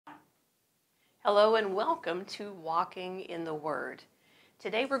Hello and welcome to Walking in the Word.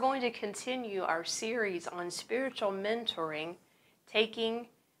 Today we're going to continue our series on spiritual mentoring, taking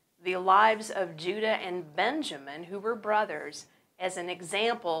the lives of Judah and Benjamin, who were brothers, as an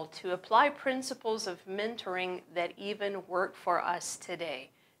example to apply principles of mentoring that even work for us today.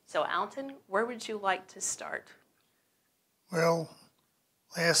 So Alton, where would you like to start? Well,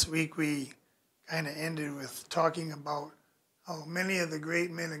 last week we kind of ended with talking about how many of the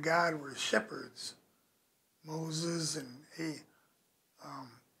great men of God were shepherds. Moses and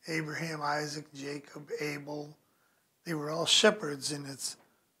Abraham, Isaac, Jacob, Abel. They were all shepherds, and it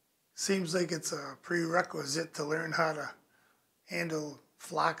seems like it's a prerequisite to learn how to handle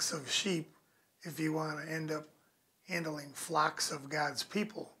flocks of sheep if you want to end up handling flocks of God's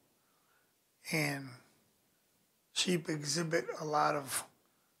people. And sheep exhibit a lot of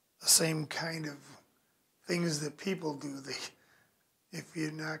the same kind of things that people do. If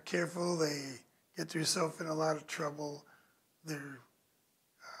you're not careful, they get yourself in a lot of trouble. They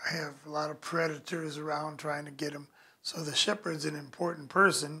have a lot of predators around trying to get them. So the shepherd's an important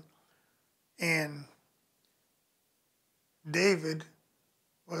person. And David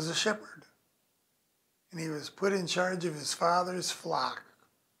was a shepherd. And he was put in charge of his father's flock.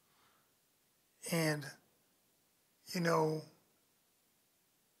 And, you know,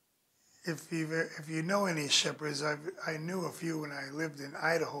 if you know any shepherds, I knew a few when I lived in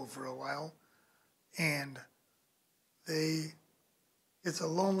Idaho for a while, and it's a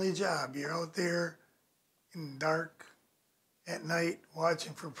lonely job. You're out there in the dark at night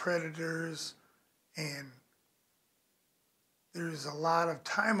watching for predators, and there's a lot of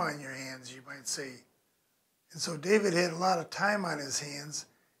time on your hands, you might say. And so David had a lot of time on his hands,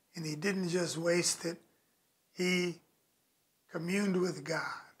 and he didn't just waste it. He communed with God.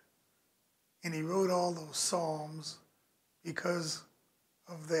 And he wrote all those psalms because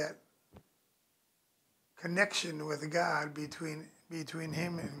of that connection with God between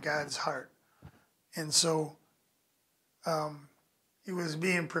him and God's heart. And so he was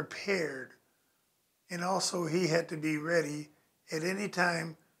being prepared. And also he had to be ready at any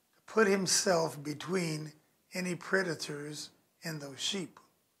time to put himself between any predators and those sheep.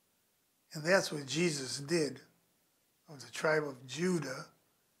 And that's what Jesus did. Of the tribe of Judah,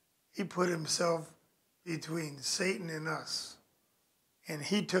 he put himself between Satan and us. And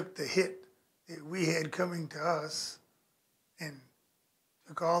he took the hit that we had coming to us and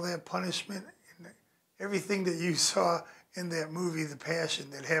took all that punishment and everything that you saw in that movie, The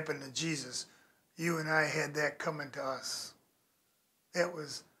Passion, that happened to Jesus. You and I had that coming to us. That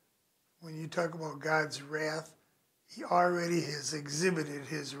was, when you talk about God's wrath, he already has exhibited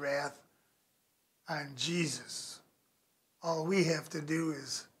his wrath on Jesus. All we have to do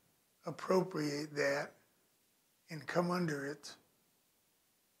is appropriate that and come under it.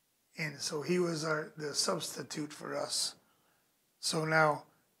 And so he was the substitute for us. So now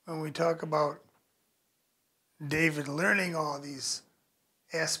when we talk about David learning all these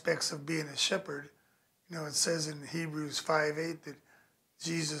aspects of being a shepherd, you know, it says in Hebrews 5:8 that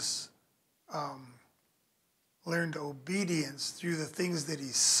Jesus learned obedience through the things that he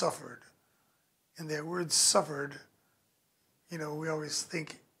suffered. And that word suffered, you know, we always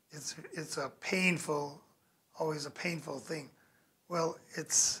think it's always a painful thing. Well,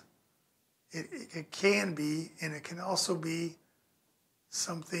 it can be, and it can also be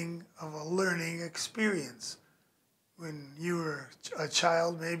something of a learning experience. When you were a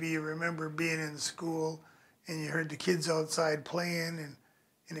child, maybe you remember being in school and you heard the kids outside playing,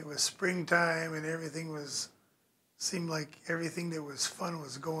 and it was springtime, and seemed like everything that was fun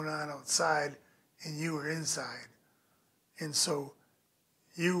was going on outside, and you were inside. And so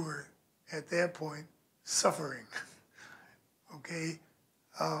you were, at that point, suffering, okay?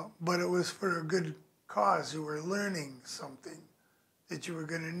 But it was for a good cause. You were learning something that you were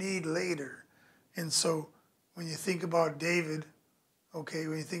going to need later. And so when you think about David, okay,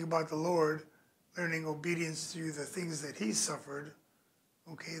 when you think about the Lord, learning obedience through the things that he suffered,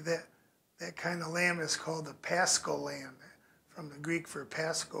 okay, that kind of lamb is called the Paschal lamb. From the Greek for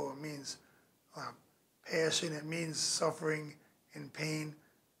Paschal, it means passion, it means suffering and pain,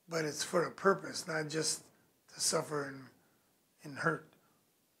 but it's for a purpose, not just to suffer and hurt.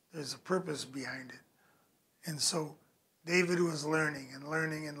 There's a purpose behind it. And so David was learning and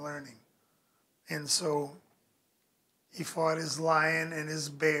learning and learning. And so he fought his lion and his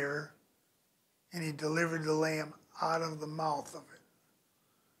bear, and he delivered the lamb out of the mouth of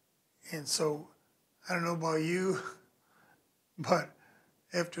it. And so, I don't know about you, but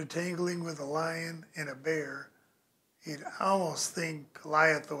after tangling with a lion and a bear, you'd almost think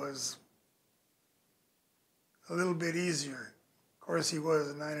Goliath was a little bit easier. Of course, he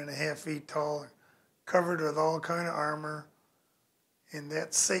was 9.5 feet tall, covered with all kind of armor, and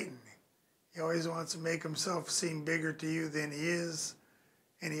that's Satan. He always wants to make himself seem bigger to you than he is,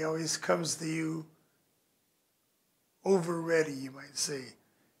 and he always comes to you over ready, you might say.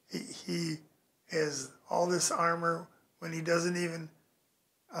 He has all this armor when he doesn't even,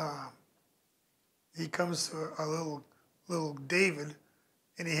 he comes to a little David,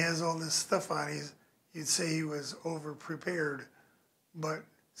 and he has all this stuff on. You'd say he was over prepared, but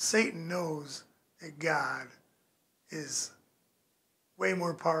Satan knows that God is way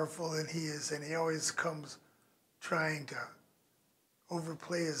more powerful than he is, and he always comes trying to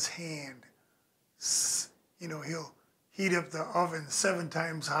overplay his hand. You know, he'll heat up the oven 7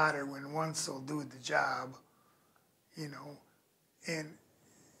 times hotter when once will do the job, you know, and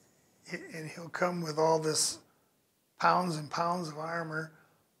he'll come with all this pounds and pounds of armor,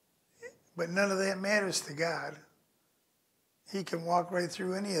 but none of that matters to God. He can walk right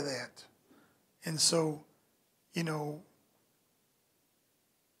through any of that. And so, you know,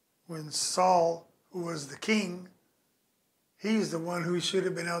 when Saul, who was the king, he's the one who should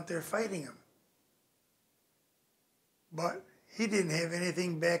have been out there fighting him. But he didn't have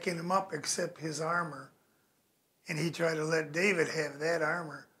anything backing him up except his armor. And he tried to let David have that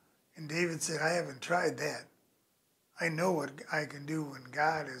armor. And David said, I haven't tried that. I know what I can do when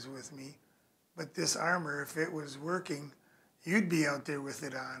God is with me. But this armor, if it was working, you'd be out there with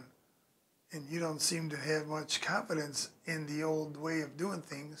it on. And you don't seem to have much confidence in the old way of doing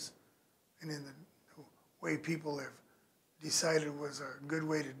things and in the way people have decided was a good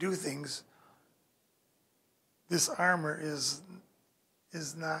way to do things. This armor is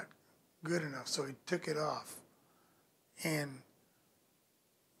not good enough, so he took it off. And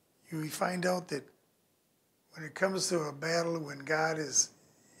we find out that when it comes to a battle, when God is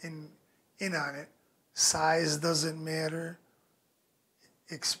in on it, size doesn't matter,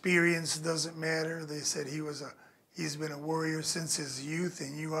 experience doesn't matter. They said he's been a warrior since his youth,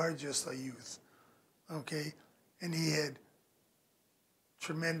 and you are just a youth, okay? And he had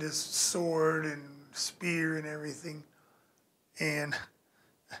tremendous sword and spear and everything. And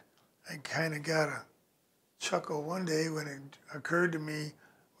I kind of got a chuckle one day when it occurred to me,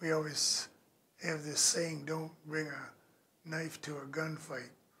 we always have this saying, don't bring a knife to a gunfight.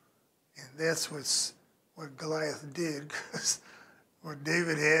 And that's what Goliath did, because what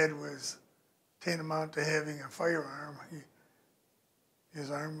David had was tantamount to having a firearm.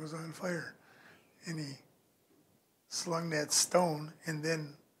 His arm was on fire. And he slung that stone and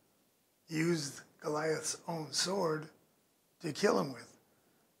then used Goliath's own sword to kill him with.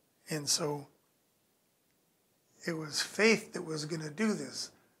 And so it was faith that was going to do this.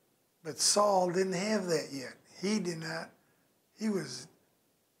 But Saul didn't have that yet. He did not. He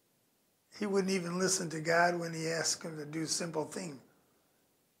wouldn't even listen to God when he asked him to do a simple thing.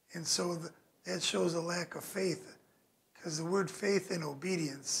 And so that shows a lack of faith, because the word faith and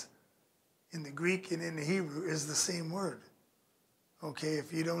obedience in the Greek and in the Hebrew is the same word. Okay,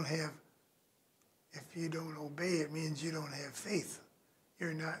 if you don't obey, it means you don't have faith.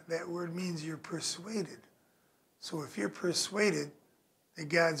 That word means you're persuaded. So if you're persuaded that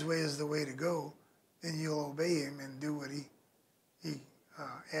God's way is the way to go, then you'll obey him and do what he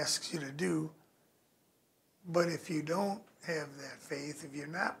asks you to do. But if you don't have that faith, if you're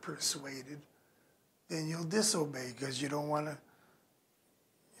not persuaded, then you'll disobey because you don't want to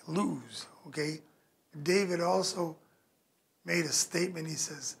lose, okay? David also made a statement.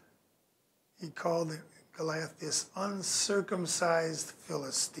 He called Goliath this uncircumcised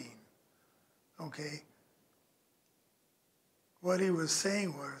Philistine, okay? What he was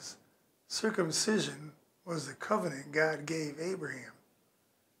saying was circumcision was the covenant God gave Abraham.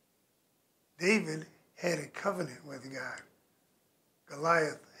 David had a covenant with God.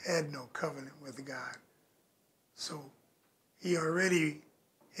 Goliath had no covenant with God. So he already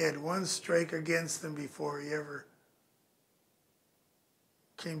had one strike against him before he ever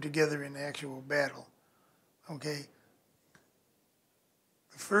came together in actual battle. Okay?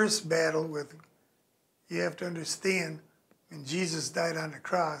 The first battle you have to understand, when Jesus died on the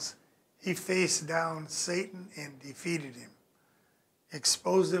cross, he faced down Satan and defeated him,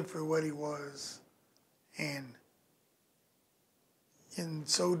 exposed him for what he was, and in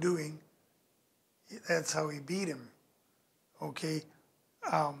so doing, that's how he beat him. Okay?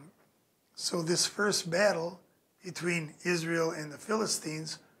 So this first battle between Israel and the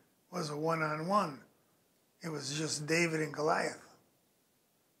Philistines was a one-on-one. It was just David and Goliath.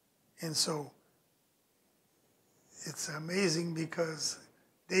 And so it's amazing because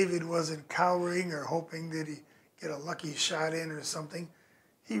David wasn't cowering or hoping that he get a lucky shot in or something.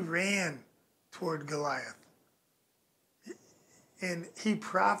 He ran toward Goliath. And he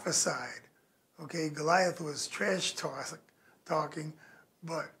prophesied. Okay, Goliath was trash talking,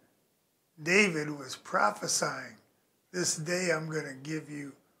 but David was prophesying, this day I'm going to give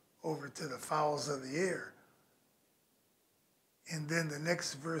you over to the fowls of the air. And then the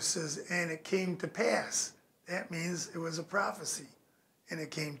next verse says, and it came to pass. That means it was a prophecy, and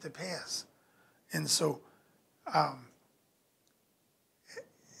it came to pass. And so,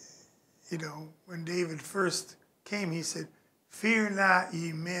 you know, when David first came, he said, fear not,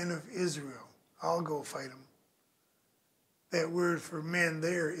 ye men of Israel. I'll go fight them. That word for men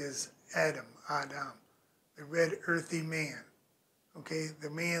there is Adam, the red earthy man. Okay, the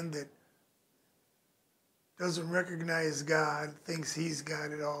man that doesn't recognize God, thinks he's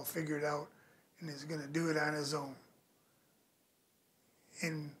got it all figured out, and is going to do it on his own.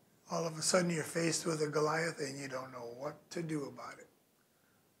 And all of a sudden you're faced with a Goliath and you don't know what to do about it.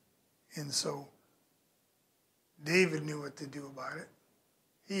 And so David knew what to do about it.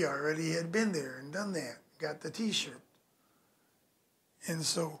 He already had been there and done that, got the t-shirt. And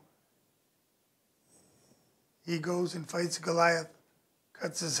so he goes and fights Goliath,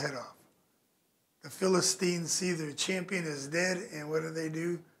 cuts his head off. The Philistines see their champion is dead, and what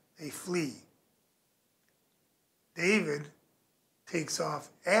do? They flee. David takes off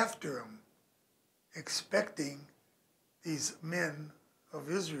after him, expecting these men of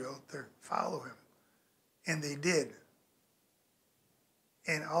Israel to follow him. And they did.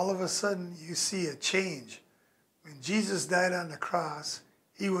 And all of a sudden, you see a change. When Jesus died on the cross,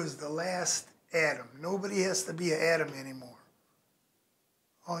 he was the last Adam. Nobody has to be an Adam anymore.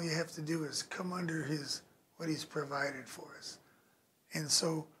 All you have to do is come under what he's provided for us. And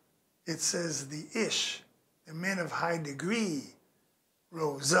so it says the men of high degree,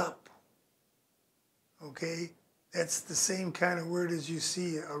 rose up. Okay? That's the same kind of word as you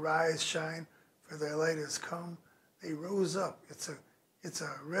see, arise, shine, for thy light has come. They rose up. It's a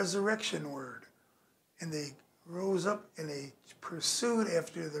resurrection word. And they rose up and they pursued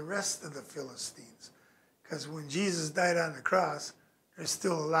after the rest of the Philistines. Because when Jesus died on the cross, there's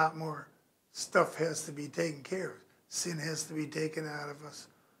still a lot more stuff has to be taken care of. Sin has to be taken out of us.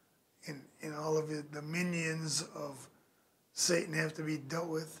 And all of it, the minions of Satan have to be dealt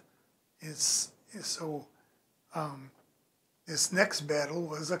with. So this next battle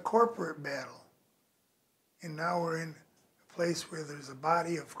was a corporate battle. And now we're in a place where there's a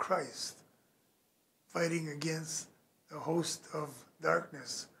body of Christ fighting against the host of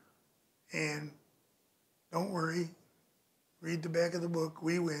darkness. And don't worry, read the back of the book,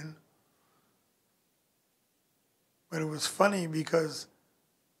 we win. But it was funny because,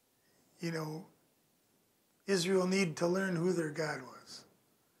 you know, Israel needed to learn who their God was.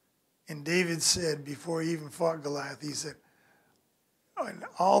 And David said, before he even fought Goliath, he said, and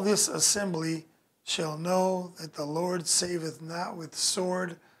all this assembly shall know that the Lord saveth not with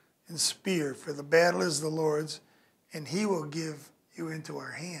sword and spear, for the battle is the Lord's, and he will give you into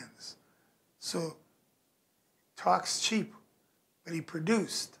our hands. So talk's cheap, but he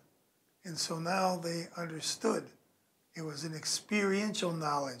produced. And so now they understood. It was an experiential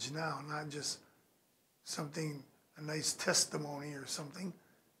knowledge now, not just something, a nice testimony or something.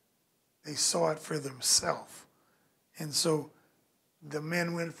 They saw it for themselves. And so the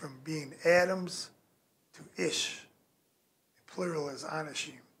men went from being Adams to Ish. The plural is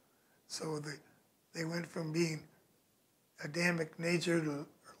Anashim. So they went from being Adamic nature to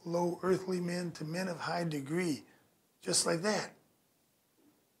low earthly men to men of high degree, just like that.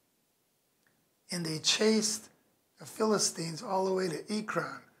 And they chased the Philistines all the way to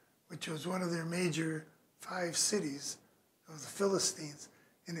Ekron, which was one of their major 5 cities of the Philistines.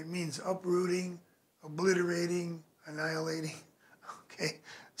 And it means uprooting, obliterating, annihilating. Okay,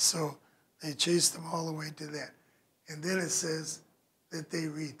 so they chased them all the way to that. And then it says that they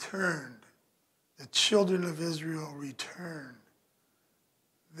returned. The children of Israel returned.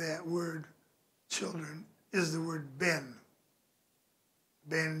 That word, children, is the word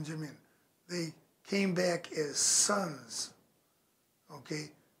Benjamin. They came back as sons.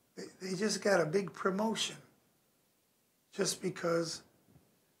 Okay, they just got a big promotion just because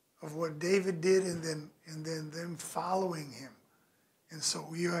of what David did and then them following him. And so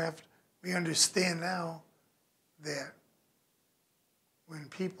we understand now that when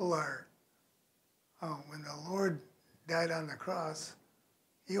people are, when the Lord died on the cross,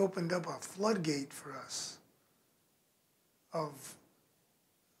 he opened up a floodgate for us of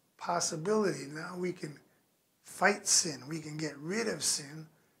possibility. Now we can fight sin, we can get rid of sin,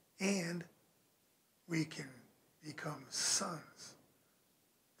 and we can become sons.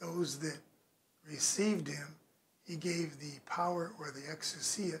 Those that received him, he gave the power or the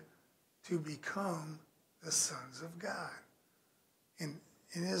exousia to become the sons of God. And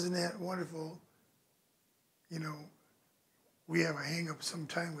isn't that wonderful? You know, we have a hang-up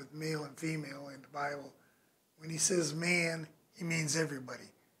sometime with male and female in the Bible. When he says man, he means everybody.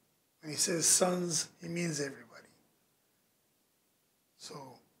 When he says sons, he means everybody. So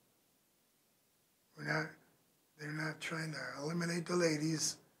they're not trying to eliminate the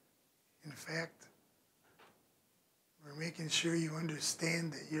ladies. In fact, we're making sure you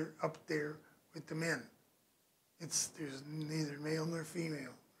understand that you're up there with the men. There's neither male nor female,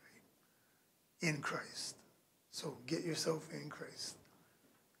 right? In Christ. So get yourself in Christ.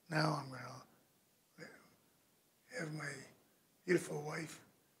 Now I'm going to have my beautiful wife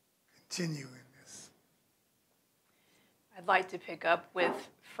continue in this. I'd like to pick up with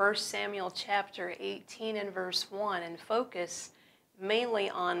 1 Samuel chapter 18 and verse 1 and focus mainly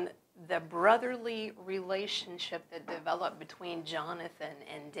on the brotherly relationship that developed between Jonathan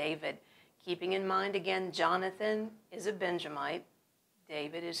and David. Keeping in mind, again, Jonathan is a Benjamite.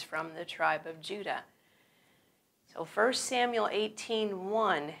 David is from the tribe of Judah. So 1 Samuel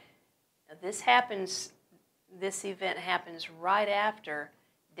 18:1, this event happens right after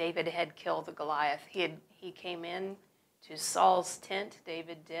David had killed the Goliath. He came in to Saul's tent,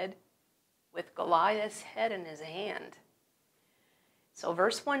 David did, with Goliath's head in his hand. So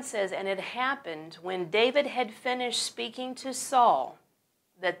verse 1 says, "And it happened when David had finished speaking to Saul,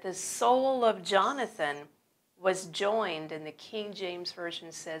 that the soul of Jonathan was joined," and the King James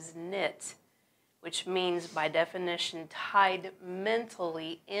Version says knit, which means by definition tied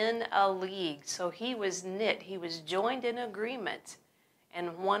mentally in a league. So he was knit, he was joined in agreement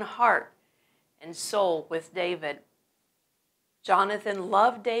and one heart and soul with David. Jonathan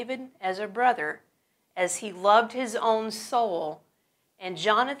loved David as a brother, as he loved his own soul. And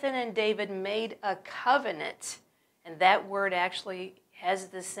Jonathan and David made a covenant, and that word actually has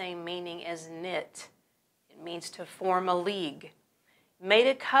the same meaning as knit. It means to form a league. Made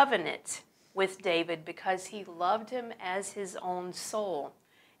a covenant with David because he loved him as his own soul.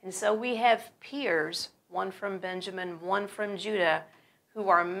 And so we have peers, one from Benjamin, one from Judah, who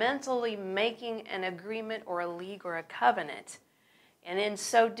are mentally making an agreement or a league or a covenant. And in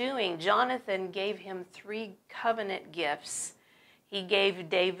so doing, Jonathan gave him 3 covenant gifts. He gave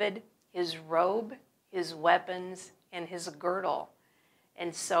David his robe, his weapons, and his girdle.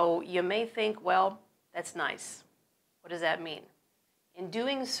 And so you may think, well, that's nice. What does that mean? In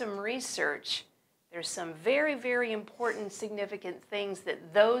doing some research, there's some very, very important, significant things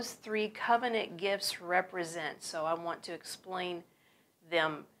that those 3 covenant gifts represent. So I want to explain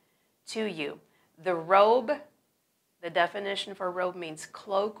them to you. The robe, the definition for robe means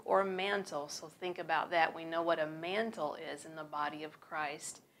cloak or mantle. So think about that. We know what a mantle is in the body of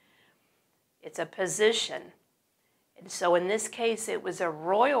Christ. It's a position. And so in this case, it was a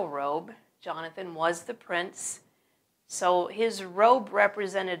royal robe. Jonathan was the prince. So his robe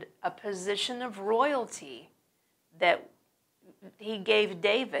represented a position of royalty that he gave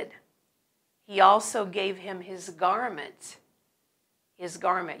David. He also gave him his garment. His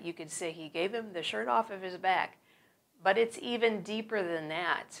garment, you could say he gave him the shirt off of his back. But it's even deeper than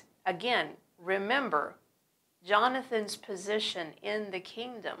that. Again, remember Jonathan's position in the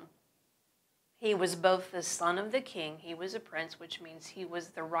kingdom. He was both the son of the king, he was a prince, which means he was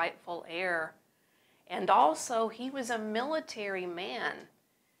the rightful heir. And also, he was a military man.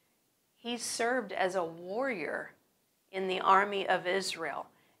 He served as a warrior in the army of Israel.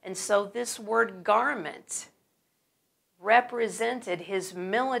 And so this word garment represented his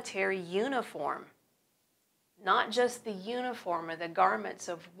military uniform. Not just the uniform or the garments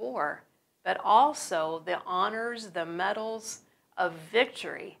of war, but also the honors, the medals of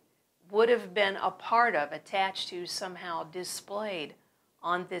victory would have been a part of, attached to, somehow displayed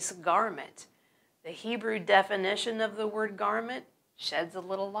on this garment. The Hebrew definition of the word garment sheds a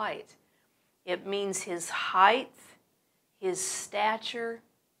little light. It means his height, his stature,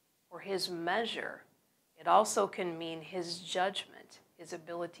 or his measure. It also can mean his judgment, his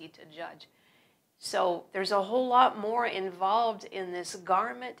ability to judge. So there's a whole lot more involved in this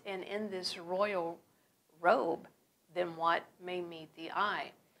garment and in this royal robe than what may meet the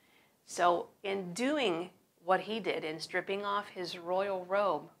eye. So in doing what he did, in stripping off his royal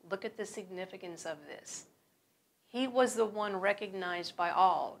robe, look at the significance of this. He was the one recognized by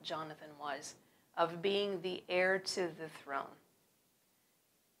all, Jonathan was, of being the heir to the throne.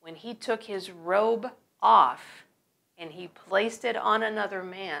 When he took his robe off and he placed it on another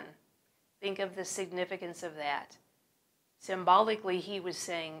man, think of the significance of that. Symbolically, he was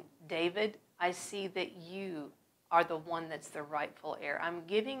saying, David, I see that you are the one that's the rightful heir. I'm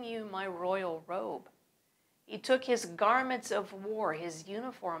giving you my royal robe. He took his garments of war, his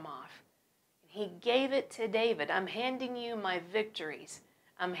uniform off. He gave it to David. I'm handing you my victories.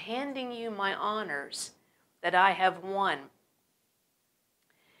 I'm handing you my honors that I have won.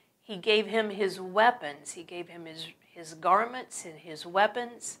 He gave him his weapons. He gave him his garments and his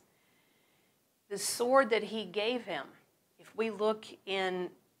weapons. The sword that he gave him, if we look in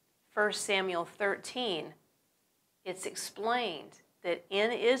 1 Samuel 13, it's explained that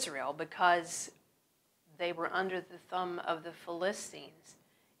in Israel, because they were under the thumb of the Philistines,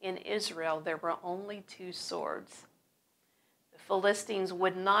 in Israel there were only 2 swords. The Philistines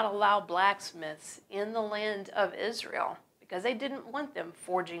would not allow blacksmiths in the land of Israel because they didn't want them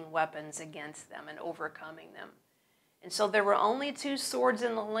forging weapons against them and overcoming them. And so there were only 2 swords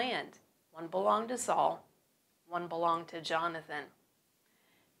in the land. One belonged to Saul, one belonged to Jonathan.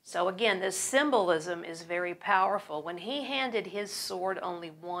 So again, this symbolism is very powerful. When he handed his sword only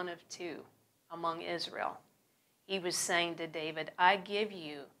one of 2 among Israel, he was saying to David, I give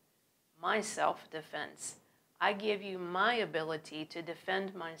you my self-defense. I give you my ability to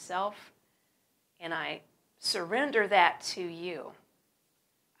defend myself, and I surrender that to you.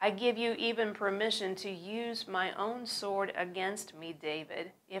 I give you even permission to use my own sword against me,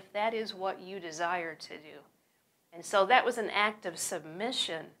 David, if that is what you desire to do. And so that was an act of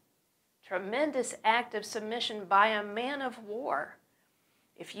submission, tremendous act of submission by a man of war.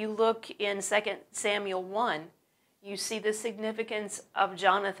 If you look in 2 Samuel 1, you see the significance of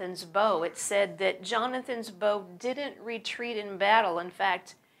Jonathan's bow. It said that Jonathan's bow didn't retreat in battle. In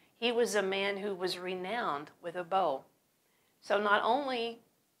fact, he was a man who was renowned with a bow. So not only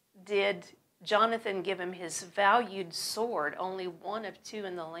did Jonathan give him his valued sword, only one of 2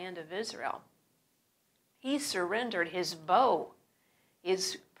 in the land of Israel, he surrendered his bow,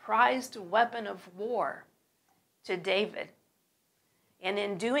 his prized weapon of war, to David. And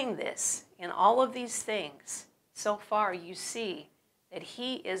in doing this, in all of these things, so far you see that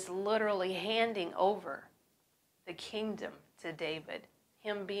he is literally handing over the kingdom to David,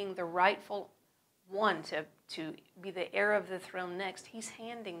 him being the rightful one to be the heir of the throne next. He's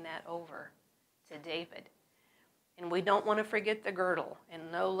handing that over to David. And we don't want to forget the girdle.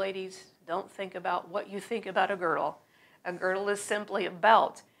 And no, ladies, don't think about what you think about a girdle. A girdle is simply a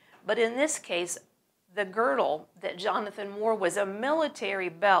belt. But in this case, the girdle that Jonathan wore was a military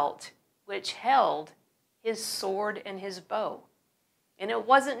belt which held his sword and his bow. And it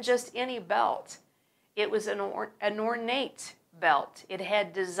wasn't just any belt. It was an ornate belt. It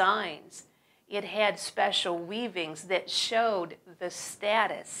had designs. It had special weavings that showed the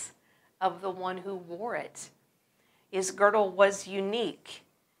status of the one who wore it. His girdle was unique.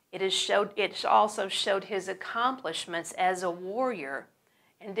 It also showed his accomplishments as a warrior,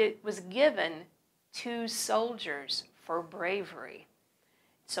 and it was given to soldiers for bravery.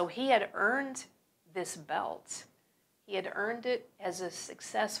 So he had earned this belt. He had earned it as a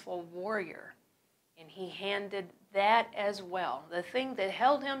successful warrior, and he handed that as well. The thing that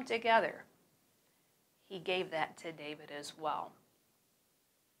held him together, he gave that to David as well.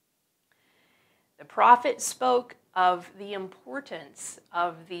 The prophet spoke of the importance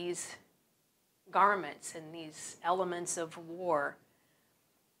of these garments and these elements of war.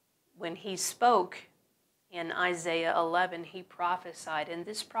 When he spoke in Isaiah 11, he prophesied, and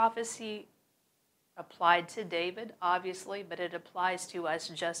this prophecy applied to David, obviously, but it applies to us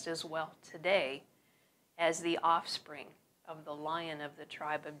just as well today as the offspring of the Lion of the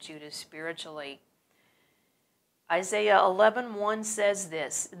tribe of Judah spiritually. Isaiah 11:1 says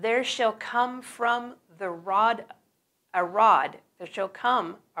this, there shall come from the rod a rod, there shall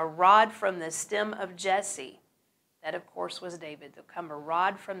come a rod from the stem of Jesse. That, of course, was David. There'll come a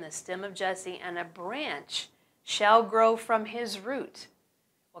rod from the stem of Jesse, and a branch shall grow from his root.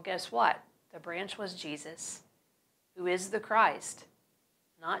 Well, guess what? The branch was Jesus, who is the Christ.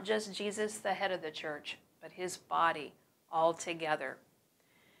 Not just Jesus, the head of the church, but his body altogether.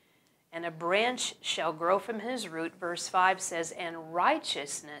 And a branch shall grow from his root, verse 5 says, and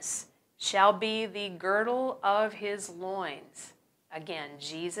righteousness shall be the girdle of his loins. Again,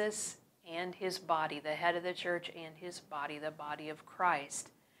 Jesus and his body, the head of the church, and his body, the body of Christ.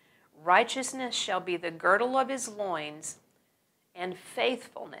 Righteousness shall be the girdle of his loins, and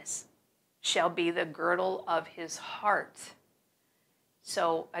faithfulness shall be the girdle of his heart.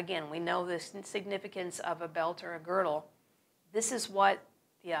 So again, we know the significance of a belt or a girdle. This is what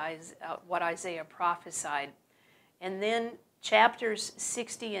Isaiah prophesied. And then chapters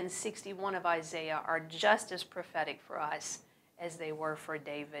 60 and 61 of Isaiah are just as prophetic for us as they were for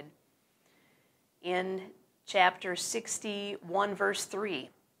David. In chapter 61, verse 3,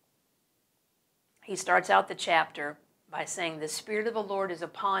 he starts out the chapter by saying, the Spirit of the Lord is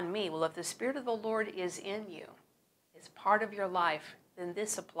upon me. Well, if the Spirit of the Lord is in you, is part of your life, then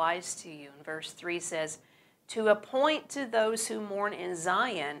this applies to you. And verse 3 says, to appoint to those who mourn in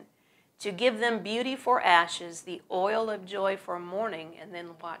Zion, to give them beauty for ashes, the oil of joy for mourning, and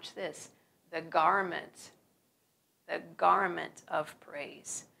then watch this, the garment of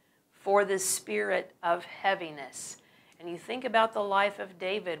praise, for the spirit of heaviness. And you think about the life of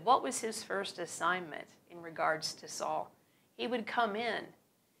David. What was his first assignment in regards to Saul? He would come in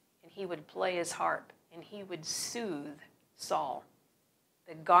and he would play his harp and he would soothe Saul.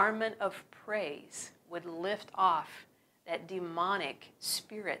 The garment of praise would lift off that demonic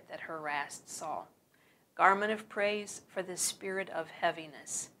spirit that harassed Saul. Garment of praise for the spirit of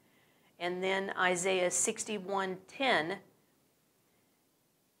heaviness. And then Isaiah 61:10,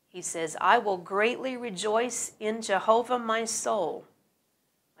 he says, I will greatly rejoice in Jehovah my soul.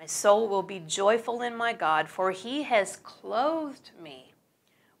 My soul will be joyful in my God, for he has clothed me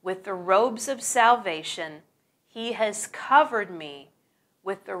with the robes of salvation. He has covered me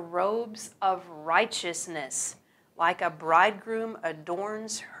with the robes of righteousness, like a bridegroom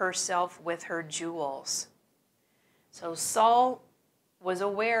adorns herself with her jewels. So Saul was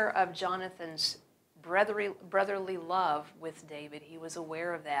aware of Jonathan's brotherly love with David. He was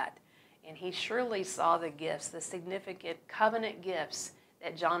aware of that. And he surely saw the gifts, the significant covenant gifts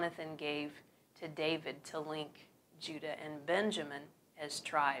that Jonathan gave to David to link Judah and Benjamin as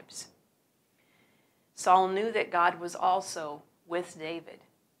tribes. Saul knew that God was also with David.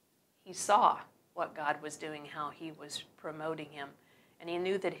 He saw what God was doing, how he was promoting him. And he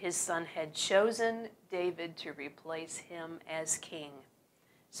knew that his son had chosen David to replace him as king.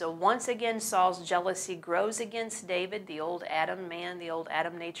 So once again, Saul's jealousy grows against David. The old Adam man, the old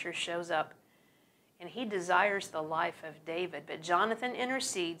Adam nature shows up. And he desires the life of David. But Jonathan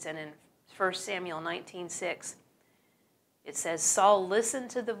intercedes, and in 1 Samuel 19:6, it says, Saul listened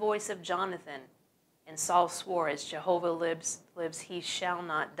to the voice of Jonathan, and Saul swore, as Jehovah lives, he shall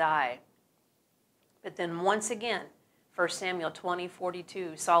not die. But then once again, 1 Samuel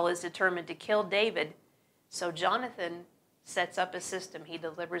 20:42, Saul is determined to kill David. So Jonathan sets up a system. He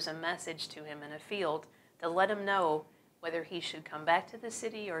delivers a message to him in a field to let him know whether he should come back to the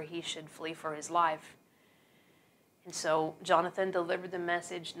city or he should flee for his life. And so Jonathan delivered the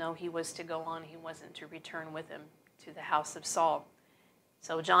message. No, he was to go on. He wasn't to return with him to the house of Saul.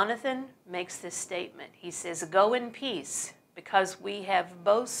 So Jonathan makes this statement. He says, go in peace, because we have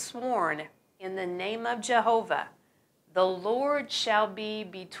both sworn in the name of Jehovah, the Lord shall be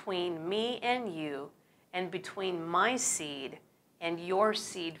between me and you, and between my seed and your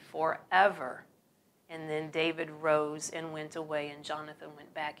seed forever. And then David rose and went away, and Jonathan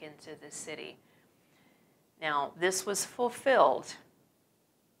went back into the city. Now, this was fulfilled.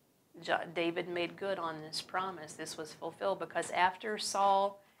 David made good on this promise. This was fulfilled because after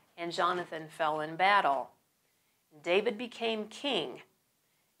Saul and Jonathan fell in battle, David became king.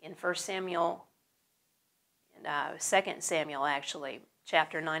 In 2 Samuel actually,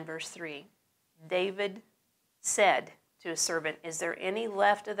 chapter 9, verse 3, David said to a servant, is there any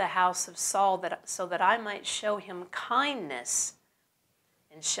left of the house of Saul so that I might show him kindness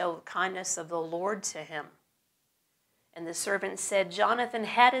and show the kindness of the Lord to him? And the servant said, Jonathan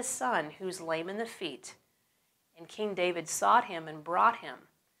had a son who's lame in the feet. And King David sought him and brought him.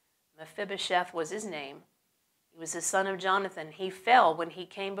 Mephibosheth was his name. He was the son of Jonathan. He fell when he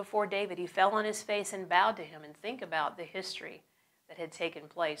came before David. He fell on his face and bowed to him. And think about the history that had taken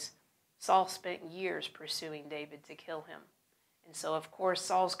place. Saul spent years pursuing David to kill him. And so, of course,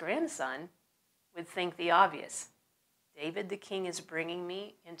 Saul's grandson would think the obvious. David, the king, is bringing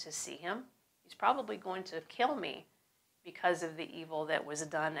me in to see him. He's probably going to kill me because of the evil that was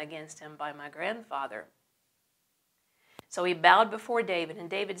done against him by my grandfather. So he bowed before David, and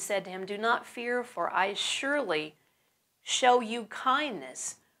David said to him, do not fear, for I surely show you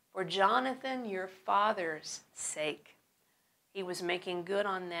kindness for Jonathan your father's sake. He was making good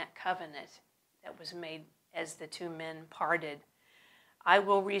on that covenant that was made as the two men parted. I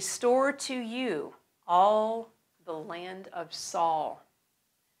will restore to you all the land of Saul.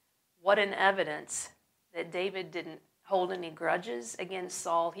 What an evidence that David didn't hold any grudges against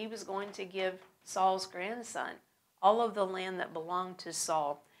Saul. He was going to give Saul's grandson all of the land that belonged to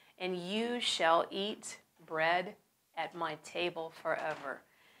Saul. And you shall eat bread at my table forever.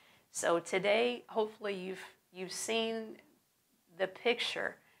 So today, hopefully you've seen the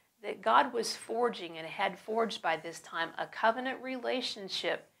picture that God was forging, and had forged by this time, a covenant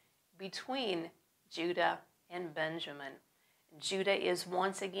relationship between Judah and Benjamin. Judah is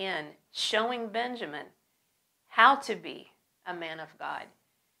once again showing Benjamin how to be a man of God,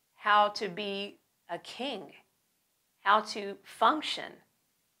 how to be a king, how to function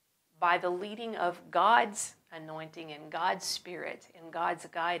by the leading of God's anointing and God's Spirit and God's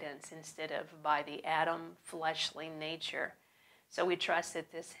guidance instead of by the Adam fleshly nature. So we trust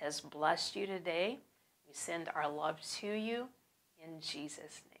that this has blessed you today. We send our love to you in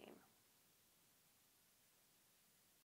Jesus' name.